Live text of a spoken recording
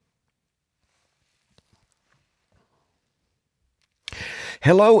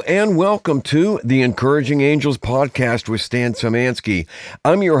Hello and welcome to the Encouraging Angels podcast with Stan Szymanski.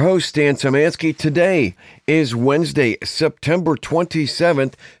 I'm your host, Stan Szymanski. Today is Wednesday, September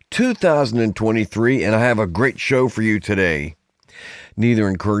 27th, 2023, and I have a great show for you today. Neither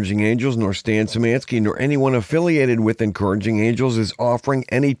Encouraging Angels nor Stan Szymanski nor anyone affiliated with Encouraging Angels is offering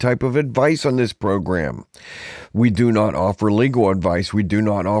any type of advice on this program. We do not offer legal advice. We do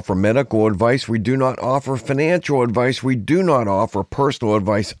not offer medical advice. We do not offer financial advice. We do not offer personal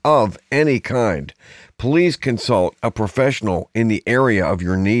advice of any kind. Please consult a professional in the area of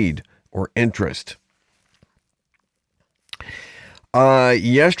your need or interest.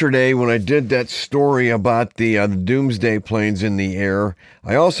 Yesterday, when I did that story about the doomsday planes in the air,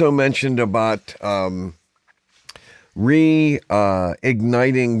 I also mentioned about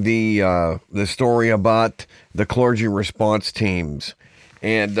reigniting the story about the clergy response teams.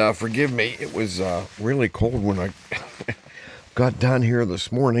 And forgive me, it was really cold when I got down here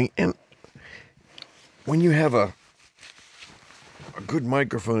this morning. And when you have a good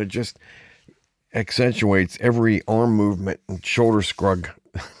microphone, it just accentuates every arm movement and shoulder shrug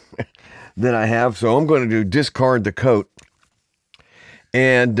that I have. So I'm going to discard the coat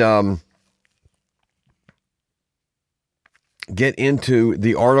and get into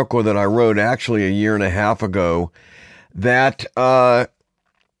the article that I wrote actually a year and a half ago that I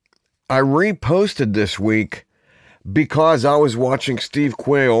reposted this week because I was watching Steve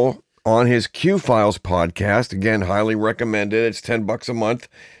Quayle on his Q-Files podcast. Again, highly recommended. It's $10 a month.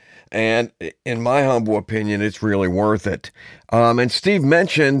 And in my humble opinion, it's really worth it. And Steve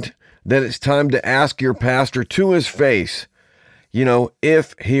mentioned that it's time to ask your pastor to his face,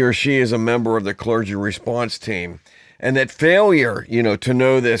 if he or she is a member of the clergy response team. And that failure, to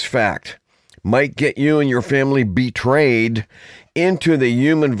know this fact might get you and your family betrayed into the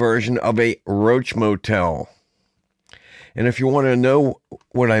human version of a roach motel. And if you want to know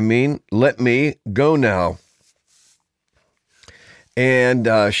what I mean, let me go now and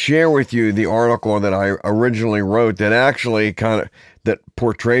share with you the article that I originally wrote that actually that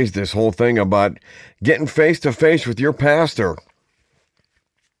portrays this whole thing about getting face to face with your pastor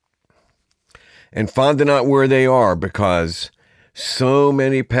and finding out where they are, because so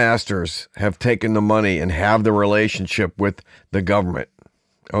many pastors have taken the money and have the relationship with the government.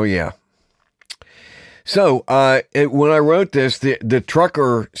 Oh yeah. So when I wrote this, the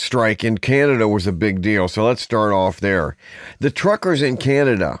trucker strike in Canada was a big deal. So let's start off there. The truckers in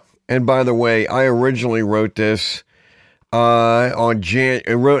Canada, and by the way, I originally wrote this wrote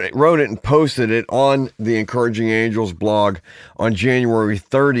it and posted it on the Encouraging Angels blog on January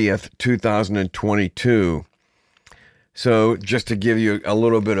 30th, 2022. So just to give you a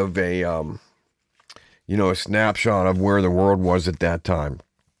little bit of a snapshot of where the world was at that time.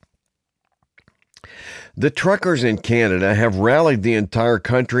 The truckers in Canada have rallied the entire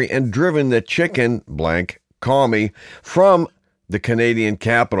country and driven the chicken commie from the Canadian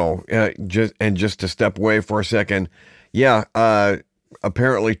capital. Just to step away for a second,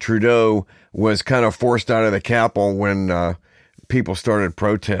 apparently Trudeau was kind of forced out of the capital when people started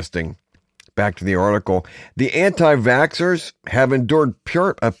protesting. Back to the article. The anti-vaxxers have endured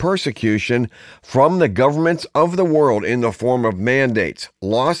persecution from the governments of the world in the form of mandates,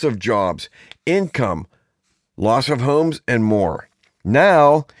 loss of jobs, income, loss of homes, and more.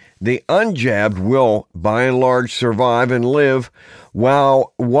 Now, the unjabbed will, by and large, survive and live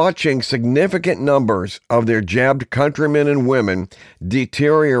while watching significant numbers of their jabbed countrymen and women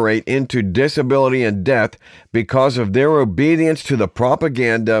deteriorate into disability and death because of their obedience to the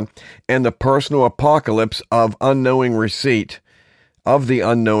propaganda and the personal apocalypse of the unknowing receipt of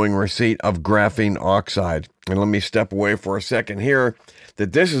graphene oxide. And let me step away for a second here,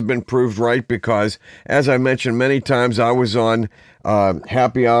 that this has been proved right because, as I mentioned many times, I was on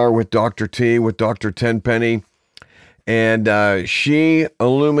Happy Hour with Dr. T, with Dr. Tenpenny, and she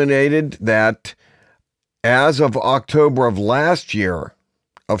illuminated that as of October of last year,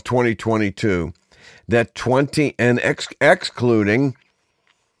 of 2022, that excluding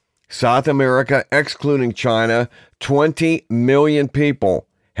South America, excluding China, 20 million people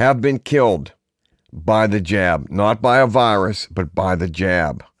have been killed by the jab, not by a virus, but by the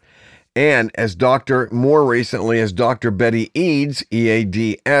jab. And more recently, as Dr. Betty Eads,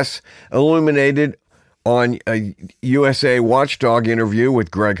 EADS, illuminated on a USA Watchdog interview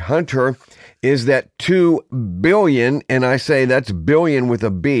with Greg Hunter, is that 2 billion, and I say that's billion with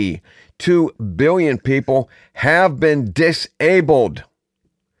a B, 2 billion people have been disabled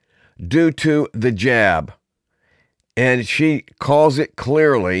due to the jab. And she calls it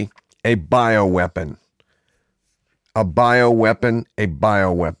clearly a bioweapon. A bioweapon.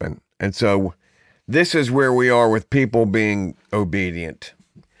 And so this is where we are with people being obedient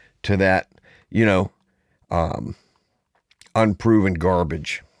to that, unproven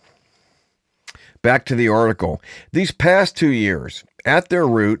garbage. Back to the article. These past 2 years, at their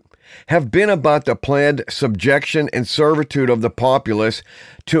root, have been about the planned subjection and servitude of the populace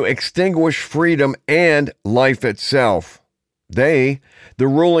to extinguish freedom and life itself. They, the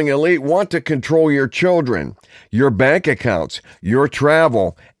ruling elite, want to control your children, your bank accounts, your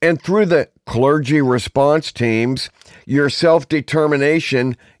travel, and through the clergy response teams, your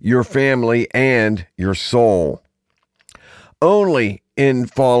self-determination, your family, and your soul. Only in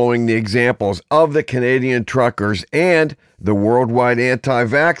following the examples of the Canadian truckers and the worldwide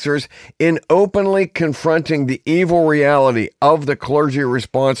anti-vaxxers in openly confronting the evil reality of the clergy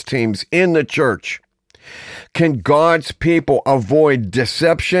response teams in the church, can God's people avoid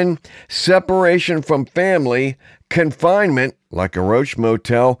deception, separation from family, confinement, like a roach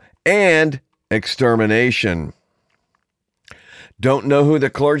motel, and extermination. Don't know who the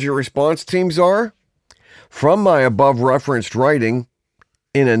clergy response teams are? From my above referenced writing,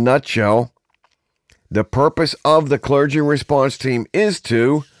 in a nutshell, the purpose of the clergy response team is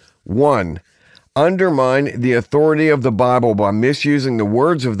to 1. Undermine the authority of the Bible by misusing the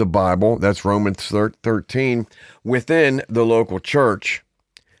words of the Bible, that's Romans 13, within the local church.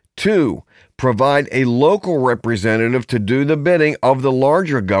 2. Provide a local representative to do the bidding of the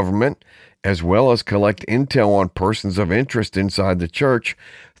larger government, as well as collect intel on persons of interest inside the church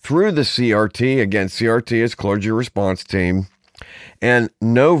through the CRT, again, CRT is Clergy Response Team, and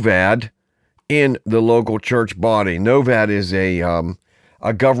NOVAD in the local church body. NOVAD is a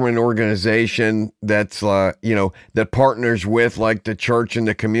government organization that's, that partners with like the church and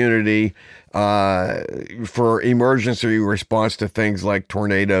the community for emergency response to things like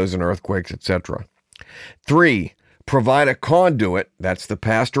tornadoes and earthquakes, etc. 3, provide a conduit, that's the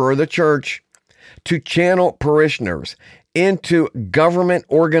pastor or the church, to channel parishioners into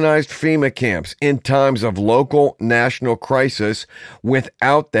government-organized FEMA camps in times of local national crisis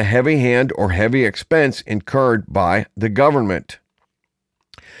without the heavy hand or heavy expense incurred by the government.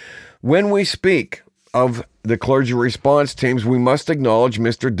 When we speak of the clergy response teams, we must acknowledge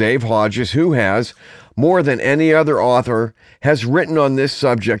Mr. Dave Hodges, who has, more than any other author, has written on this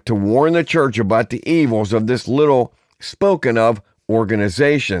subject to warn the church about the evils of this little spoken of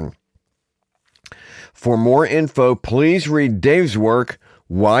organization. For more info, please read Dave's work,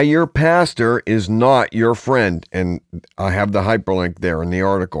 Why Your Pastor Is Not Your Friend. And I have the hyperlink there in the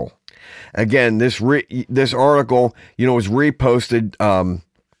article. Again, this article, was reposted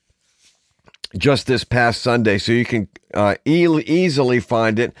just this past Sunday, so you can easily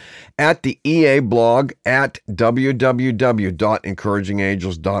find it at the EA blog at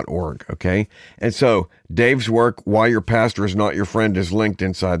www.encouragingangels.org, okay? And so Dave's work, Why Your Pastor Is Not Your Friend, is linked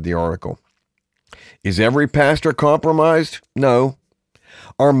inside the article. Is every pastor compromised? No.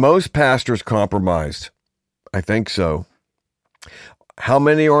 Are most pastors compromised? I think so. How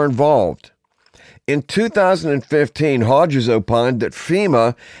many are involved? In 2015, Hodges opined that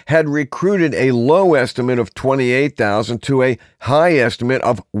FEMA had recruited a low estimate of 28,000 to a high estimate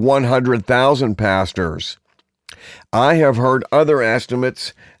of 100,000 pastors. I have heard other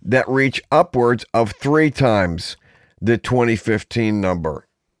estimates that reach upwards of 3 times the 2015 number.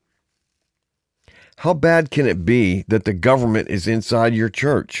 How bad can it be that the government is inside your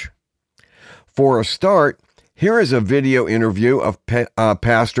church? For a start, here is a video interview of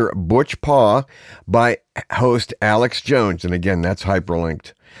Pastor Butch Paw by host Alex Jones, and again, that's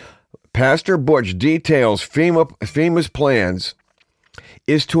hyperlinked. Pastor Butch details FEMA's plans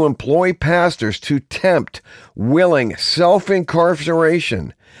is to employ pastors to tempt willing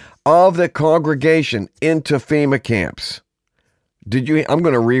self-incarceration of the congregation into FEMA camps. I'm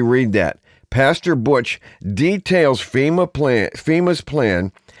going to reread that. Pastor Butch details FEMA's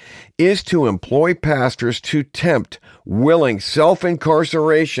plan is to employ pastors to tempt willing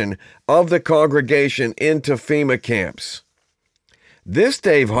self-incarceration of the congregation into FEMA camps. This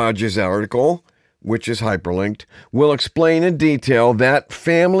Dave Hodges article, which is hyperlinked, will explain in detail that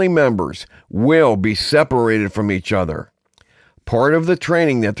family members will be separated from each other. Part of the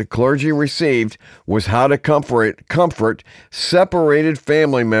training that the clergy received was how to comfort separated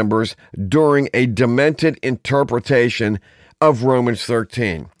family members during a demented interpretation of Romans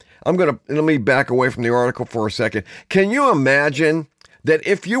 13. Let me back away from the article for a second. Can you imagine that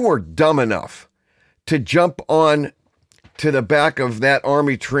if you were dumb enough to jump on to the back of that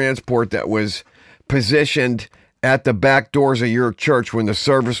army transport that was positioned at the back doors of your church when the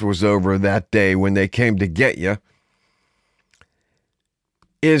service was over that day when they came to get you,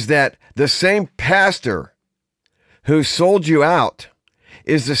 is that the same pastor who sold you out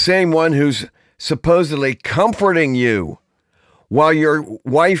is the same one who's supposedly comforting you while your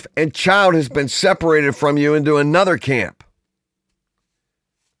wife and child has been separated from you into another camp.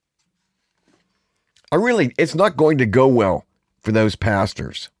 It's not going to go well for those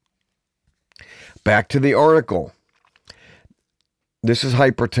pastors. Back to the article. This is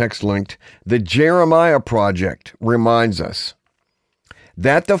hypertext linked. The Jeremiah Project reminds us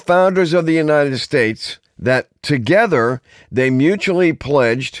that the founders of the United States, that together they mutually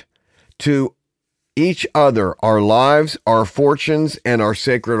pledged to each other our lives, our fortunes, and our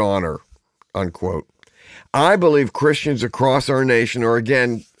sacred honor, unquote. I believe Christians across our nation are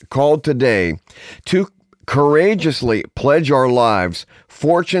again called today to courageously pledge our lives,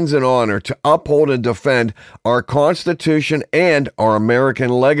 fortunes, and honor to uphold and defend our Constitution and our American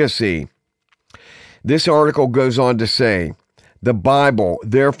legacy. This article goes on to say, the Bible,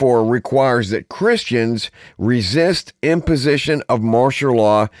 therefore, requires that Christians resist imposition of martial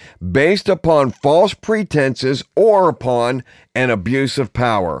law based upon false pretenses or upon an abuse of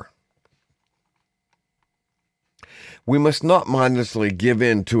power. We must not mindlessly give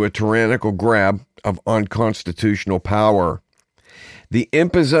in to a tyrannical grab of unconstitutional power. The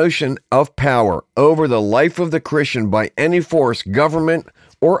imposition of power over the life of the Christian by any force, government,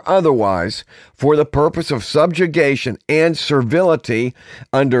 or otherwise, for the purpose of subjugation and servility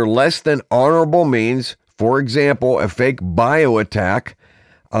under less than honorable means, for example, a fake bio attack,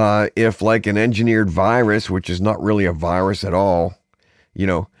 if like an engineered virus, which is not really a virus at all.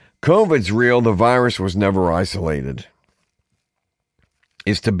 COVID's real, the virus was never isolated,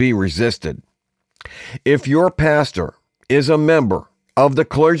 is to be resisted. If your pastor is a member of the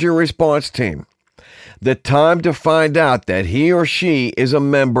clergy response team, the time to find out that he or she is a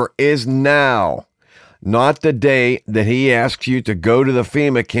member is now, not the day that he asks you to go to the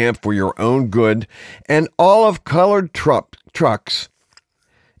FEMA camp for your own good and olive-colored trucks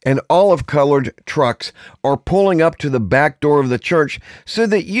are pulling up to the back door of the church so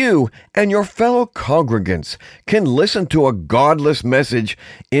that you and your fellow congregants can listen to a godless message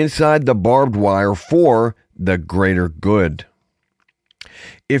inside the barbed wire for the greater good.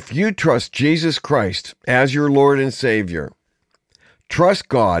 If you trust Jesus Christ as your Lord and Savior, trust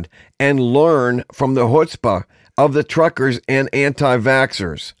God and learn from the chutzpah of the truckers and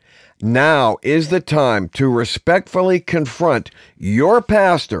anti-vaxxers, now is the time to respectfully confront your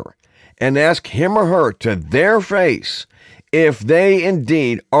pastor and ask him or her to their face if they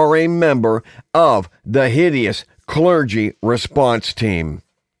indeed are a member of the hideous clergy response team.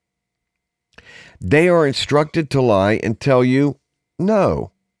 They are instructed to lie and tell you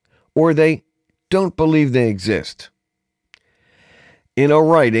no, or they don't believe they exist. In a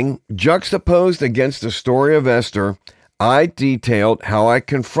writing juxtaposed against the story of Esther, I detailed how I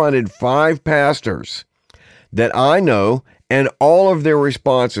confronted 5 pastors that I know, and all of their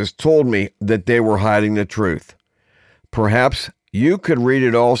responses told me that they were hiding the truth. Perhaps you could read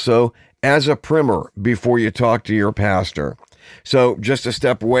it also as a primer before you talk to your pastor. So just to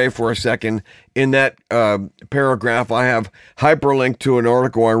step away for a second, in that paragraph, I have hyperlinked to an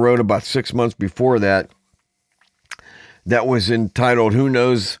article I wrote about 6 months before that was entitled, Who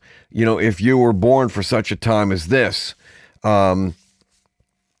Knows, If You Were Born for Such a Time as This. That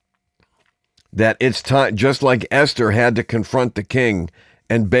it's time, just like Esther had to confront the king,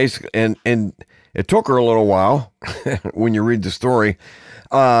 and basically, and it took her a little while when you read the story,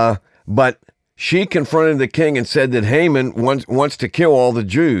 but she confronted the king and said that Haman wants to kill all the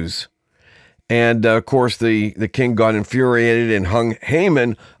Jews. And of course, the king got infuriated and hung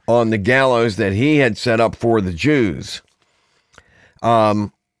Haman on the gallows that he had set up for the Jews.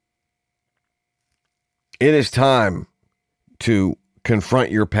 It is time to confront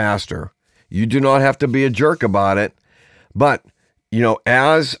your pastor. You do not have to be a jerk about it. But,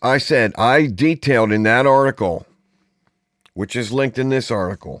 as I said, I detailed in that article, which is linked in this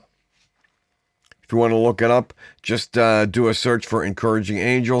article. If you want to look it up, just do a search for Encouraging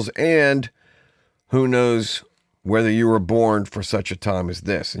Angels and Who Knows Whether You Were Born for Such a Time as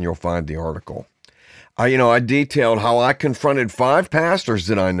This, and you'll find the article. I detailed how I confronted 5 pastors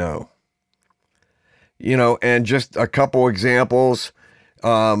that I know. And just a couple examples.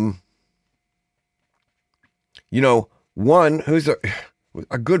 One who's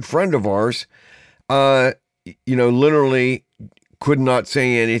a good friend of ours, literally could not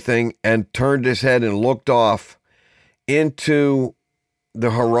say anything and turned his head and looked off into the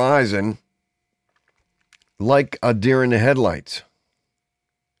horizon like a deer in the headlights.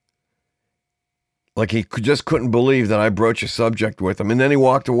 Like he just couldn't believe that I broached a subject with him, and then he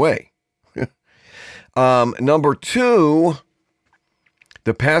walked away. Number 2,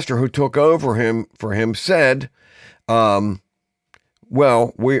 the pastor who took over for him said,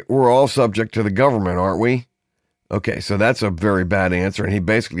 Well, we're all subject to the government, aren't we? Okay, so that's a very bad answer, and he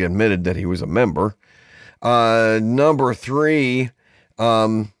basically admitted that he was a member. Number three,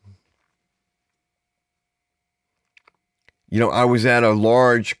 I was at a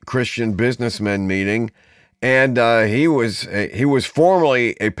large Christian businessman meeting, and he was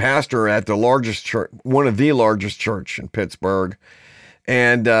formerly a pastor at the largest church, one of the largest church in Pittsburgh.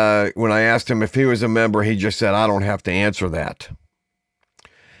 And when I asked him if he was a member, he just said, "I don't have to answer that."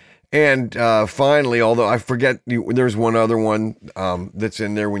 And finally, although I forget, there's one other one that's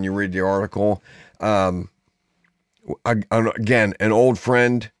in there when you read the article. Again, an old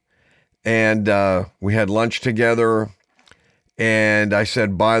friend, and we had lunch together. And I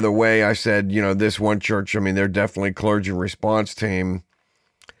said, by the way, this one church, they're definitely clergy response team.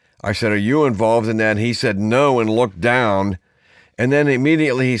 I said, are you involved in that? And he said no and looked down. And then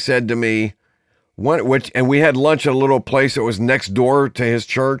immediately he said to me, and we had lunch at a little place that was next door to his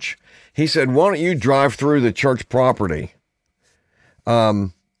church. He said, why don't you drive through the church property?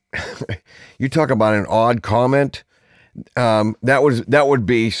 You talk about an odd comment. That would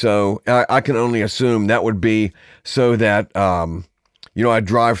be so, I can only assume that would be so that, I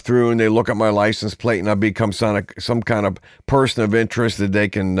drive through and they look at my license plate and I become some kind of person of interest that they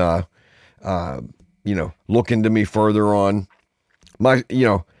can, look into me further on.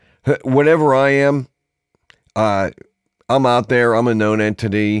 Whatever I am, I'm out there, I'm a known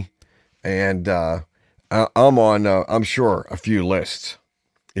entity, and I'm on, I'm sure, a few lists,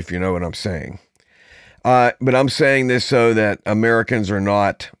 if you know what I'm saying. But I'm saying this so that Americans are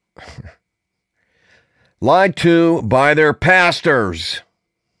not lied to by their pastors,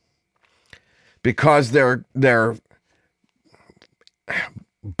 because they're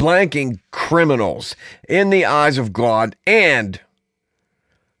blanking criminals in the eyes of God. And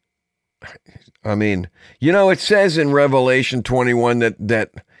it says in Revelation 21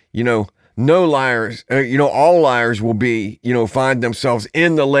 that no liars, all liars will be, find themselves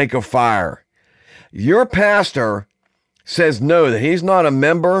in the lake of fire. Your pastor says no, that he's not a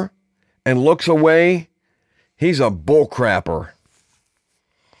member and looks away. He's a bullcrapper.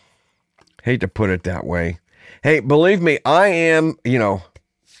 Hate to put it that way. Hey, believe me, I am,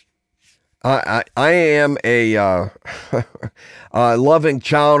 I am a loving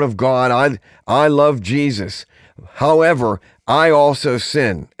child of God. I love Jesus. However, I also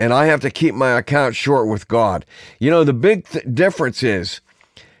sin, and I have to keep my account short with God. The big difference is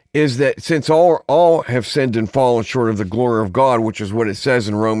that since all have sinned and fallen short of the glory of God, which is what it says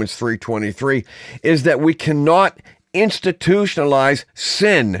in Romans 3:23, is that we cannot institutionalize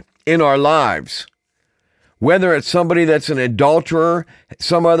sin in our lives. Whether it's somebody that's an adulterer,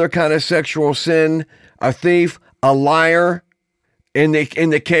 some other kind of sexual sin, a thief, a liar. In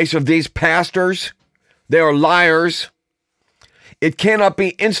the case of these pastors, they are liars. It cannot be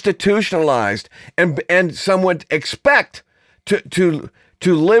institutionalized, and some would expect to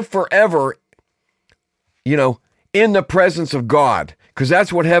live forever, in the presence of God, because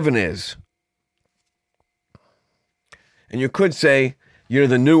that's what heaven is. And you could say,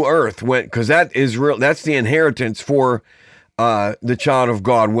 the new earth because that is real. That's the inheritance for the child of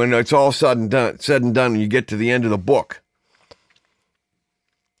God when it's all said and done, and you get to the end of the book.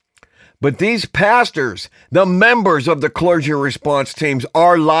 But these pastors, the members of the clergy response teams,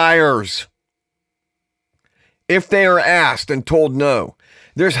 are liars. If they are asked and told no,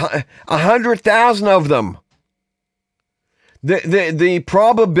 there's 100,000 of them. The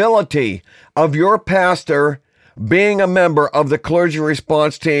probability of your pastor being a member of the clergy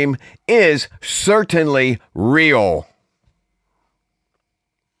response team is certainly real.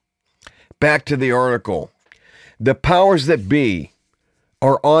 Back to the article. The powers that be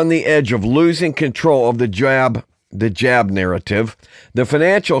are on the edge of losing control of the jab narrative, the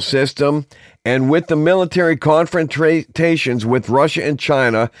financial system, and with the military confrontations with Russia and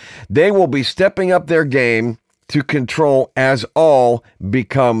China, they will be stepping up their game to control as all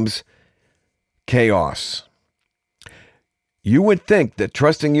becomes chaos. You would think that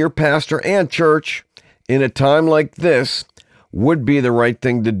trusting your pastor and church in a time like this would be the right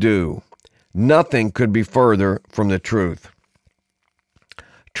thing to do. Nothing could be further from the truth.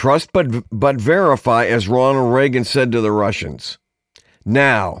 Trust but verify, as Ronald Reagan said to the Russians.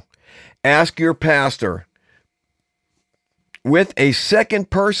 Now, ask your pastor. With a second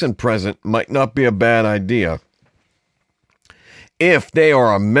person present might not be a bad idea. If they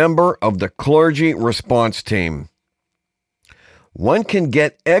are a member of the clergy response team. One can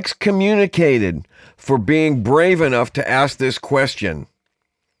get excommunicated for being brave enough to ask this question.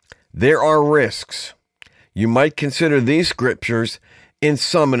 There are risks. You might consider these scriptures in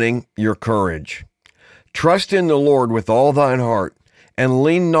summoning your courage. Trust in the Lord with all thine heart, and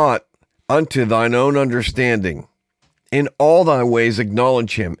lean not unto thine own understanding. In all thy ways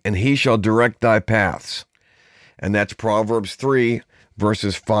acknowledge him, and he shall direct thy paths. And that's Proverbs 3,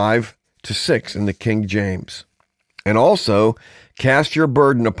 verses 5 to 6 in the King James. And also, cast your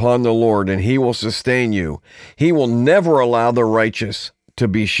burden upon the Lord, and he will sustain you. He will never allow the righteous to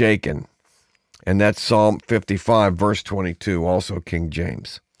be shaken. And that's Psalm 55, verse 22, also King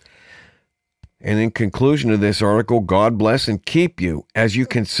James. And in conclusion of this article, God bless and keep you as you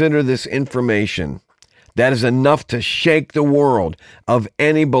consider this information. That is enough to shake the world of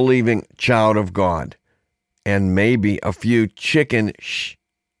any believing child of God, and maybe a few chicken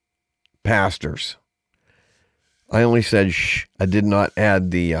pastors. I only said shh. I did not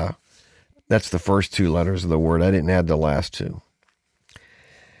add that's the first two letters of the word. I didn't add the last two.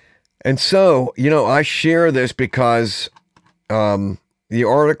 And so, I share this because the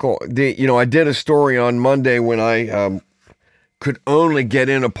article, I did a story on Monday when I could only get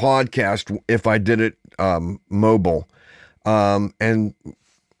in a podcast if I did it mobile. And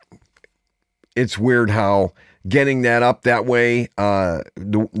it's weird how getting that up that way,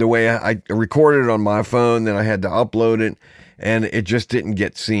 the way I recorded it on my phone, then I had to upload it, and it just didn't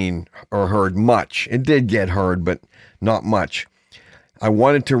get seen or heard much. It did get heard, but not much. I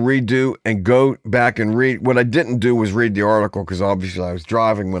wanted to redo and go back and read. What I didn't do was read the article because obviously I was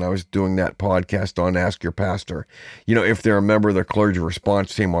driving when I was doing that podcast on Ask Your Pastor. If they're a member of the Clergy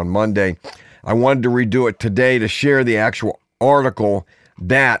Response Team on Monday, I wanted to redo it today to share the actual article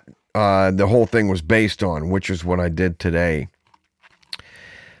that the whole thing was based on, which is what I did today.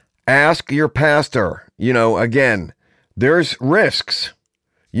 Ask your pastor. Again, there's risks.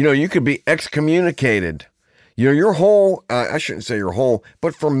 You could be excommunicated. Your whole, I shouldn't say your whole,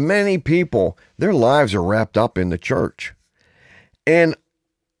 but for many people, their lives are wrapped up in the church. And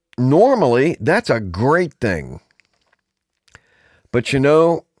normally, that's a great thing. But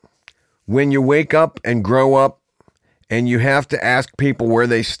when you wake up and grow up and you have to ask people where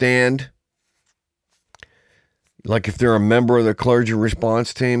they stand, like if they're a member of the Clergy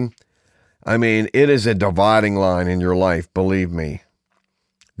Response Team, it is a dividing line in your life, believe me,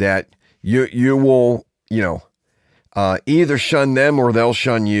 that you will, either shun them or they'll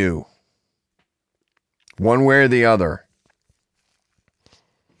shun you. One way or the other.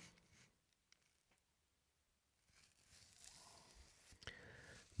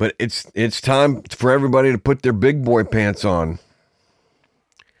 But it's time for everybody to put their big boy pants on.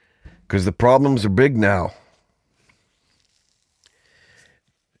 Because the problems are big now.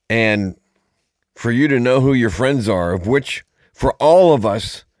 And for you to know who your friends are, of which, for all of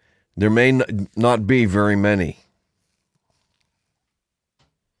us, there may not be very many.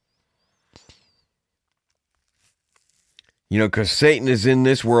 Because Satan is in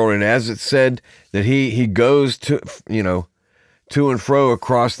this world, and as it said, that he goes to and fro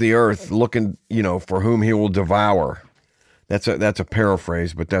across the earth looking, for whom he will devour. That's a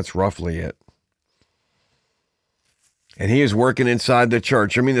paraphrase, but that's roughly it. And he is working inside the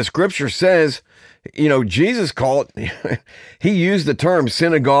church. The scripture says, Jesus called, he used the term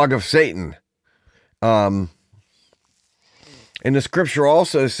synagogue of Satan. And the scripture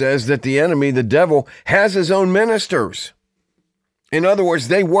also says that the enemy, the devil, has his own ministers. In other words,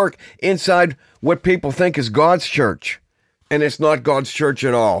 they work inside what people think is God's church. And it's not God's church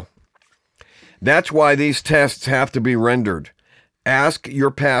at all. That's why these tests have to be rendered. Ask your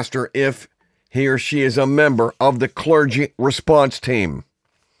pastor if he or she is a member of the Clergy Response Team.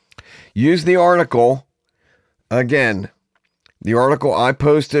 Use the article, again, the article I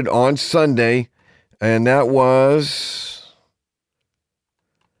posted on Sunday, and that was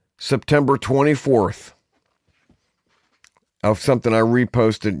September 24th. Of something I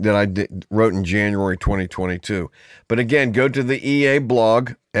reposted that I wrote in January 2022. But again, go to the EA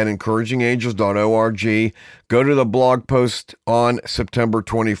blog at encouragingangels.org. Go to the blog post on September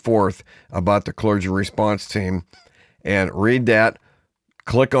 24th about the Clergy Response Team and read that.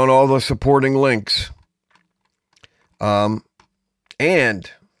 Click on all the supporting links. And,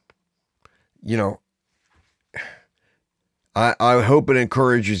 I hope it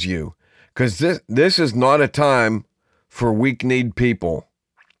encourages you, because this is not a time for weak-kneed people.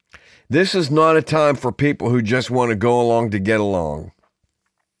 This is not a time for people who just want to go along to get along.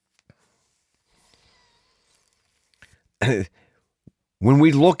 When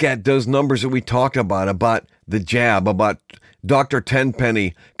we look at those numbers that we talked about the jab, about Dr.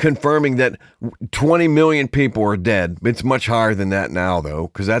 Tenpenny confirming that 20 million people are dead. It's much higher than that now, though,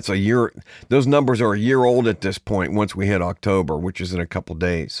 because that's a year. Those numbers are a year old at this point once we hit October, which is in a couple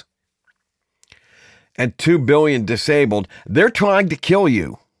days. And 2 billion disabled. They're trying to kill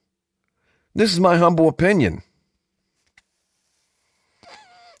you. This is my humble opinion.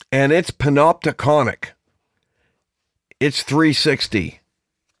 and it's panopticonic. It's 360.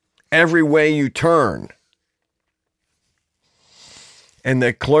 Every way you turn. And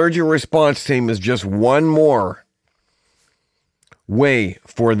the clergy response team is just one more way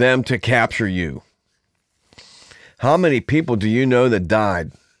for them to capture you. How many people do you know that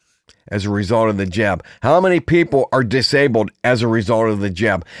died as a result of the jab? How many people are disabled as a result of the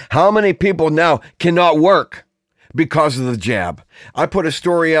jab? How many people now cannot work because of the jab? I put a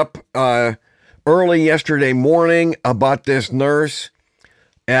story up early yesterday morning about this nurse.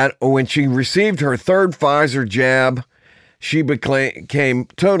 When she received her third Pfizer jab, she became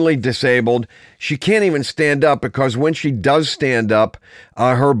totally disabled. She can't even stand up because when she does stand up,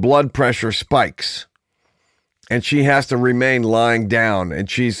 her blood pressure spikes. And she has to remain lying down. And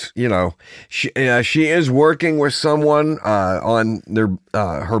she's, she is working with someone on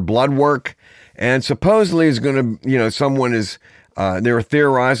her blood work. And supposedly is going to, someone is, they're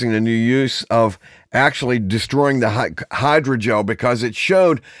theorizing the new use of actually destroying the hydrogel, because it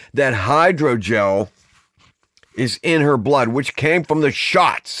showed that hydrogel is in her blood, which came from the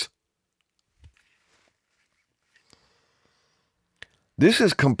shots. This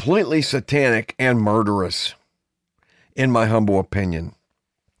is completely satanic and murderous, in my humble opinion.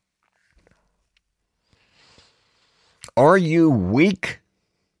 Are you weak?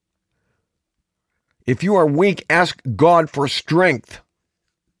 If you are weak, ask God for strength.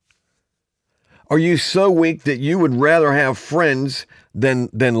 Are you so weak that you would rather have friends than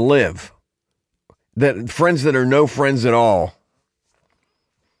live? That friends that are no friends at all?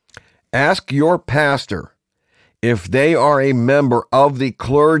 Ask your pastor if they are a member of the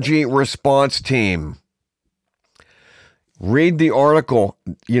clergy response team. Read the article,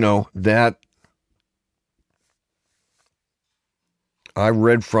 that I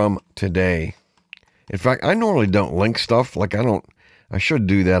read from today. In fact, I normally don't link stuff. I should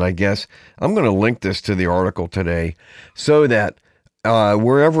do that, I guess. I'm going to link this to the article today so that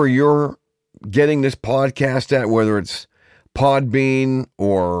wherever you're getting this podcast at, whether it's Podbean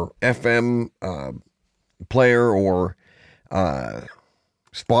or FM player or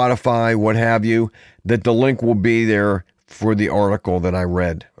Spotify, what have you, that the link will be there for the article that I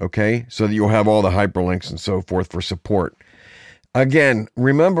read, okay? So that you'll have all the hyperlinks and so forth for support. Again,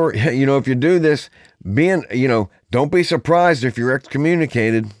 remember, if you do this, don't be surprised if you're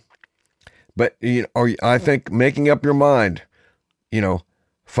excommunicated. But, I think making up your mind,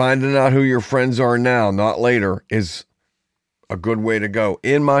 finding out who your friends are now, not later, is a good way to go,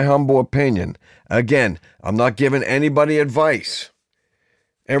 in my humble opinion. Again, I'm not giving anybody advice.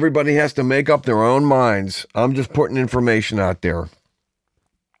 Everybody has to make up their own minds. I'm just putting information out there.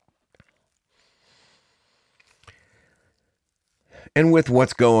 And with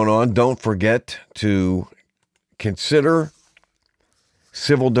what's going on, don't forget to consider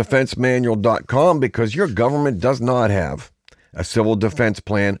civildefensemanual.com, because your government does not have a civil defense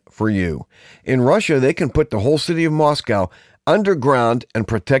plan for you. In Russia, they can put the whole city of Moscow underground and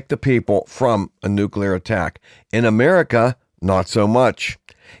protect the people from a nuclear attack. In America, not so much.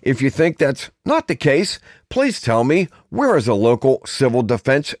 If you think that's not the case, please tell me, where is a local civil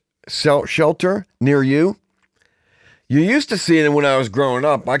defense shelter near you? You used to see them when I was growing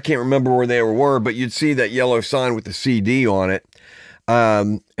up. I can't remember where they were, but you'd see that yellow sign with the CD on it.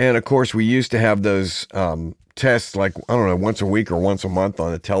 And of course, we used to have those tests, once a week or once a month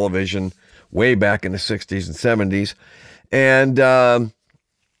on the television, way back in the 60s and 70s. And,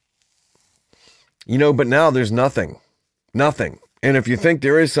 but now there's nothing. And if you think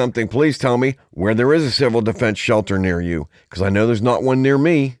there is something, please tell me where there is a civil defense shelter near you, because I know there's not one near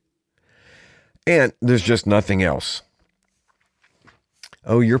me. And there's just nothing else.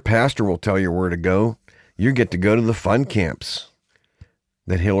 Oh, your pastor will tell you where to go. You get to go to the fun camps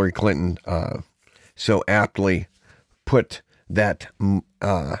that Hillary Clinton so aptly put that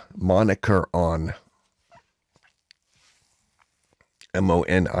moniker on.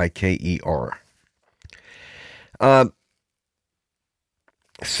 Moniker.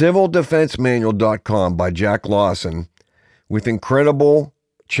 Civildefensemanual.com by Jack Lawson, with incredible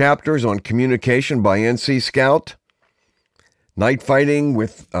chapters on communication by NC Scout, night fighting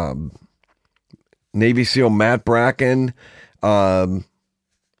with Navy SEAL Matt Bracken,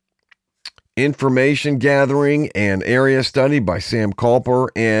 information gathering and area study by Sam Culper,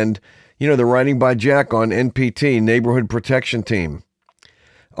 and, the writing by Jack on NPT, Neighborhood Protection Team,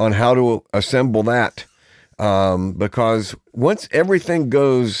 on how to assemble that. Because once everything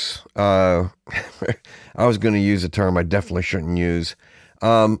goes, I was going to use a term I definitely shouldn't use,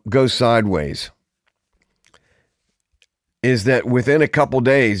 goes sideways, is that within a couple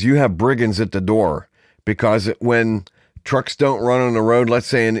days, you have brigands at the door. Because when trucks don't run on the road. Let's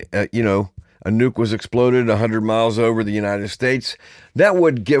say, a nuke was exploded 100 miles over the United States. That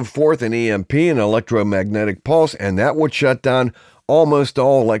would give forth an EMP, an electromagnetic pulse, and that would shut down almost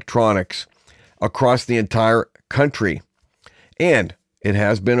all electronics across the entire country. And it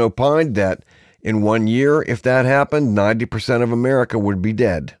has been opined that in 1 year, if that happened, 90% of America would be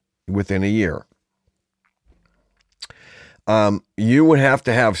dead within a year. You would have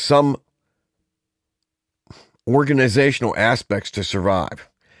to have some organizational aspects to survive,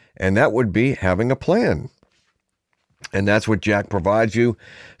 and that would be having a plan. And that's what Jack provides you.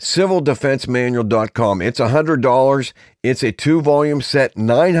 CivilDefenseManual.com. It's $100. It's a 2-volume set,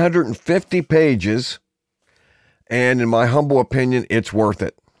 950 pages. And in my humble opinion, it's worth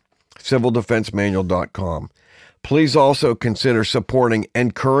it. CivilDefenseManual.com. Please also consider supporting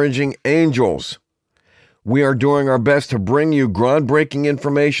Encouraging Angels. We are doing our best to bring you groundbreaking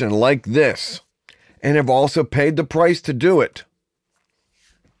information like this, and have also paid the price to do it.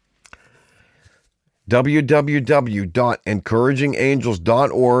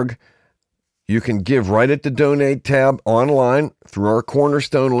 www.encouragingangels.org. You can give right at the donate tab online through our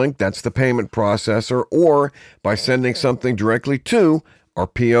Cornerstone link. That's the payment processor, or by sending something directly to our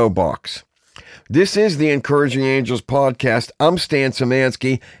P.O. box. This is the Encouraging Angels podcast. I'm Stan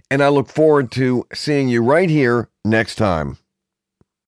Szymanski, and I look forward to seeing you right here next time.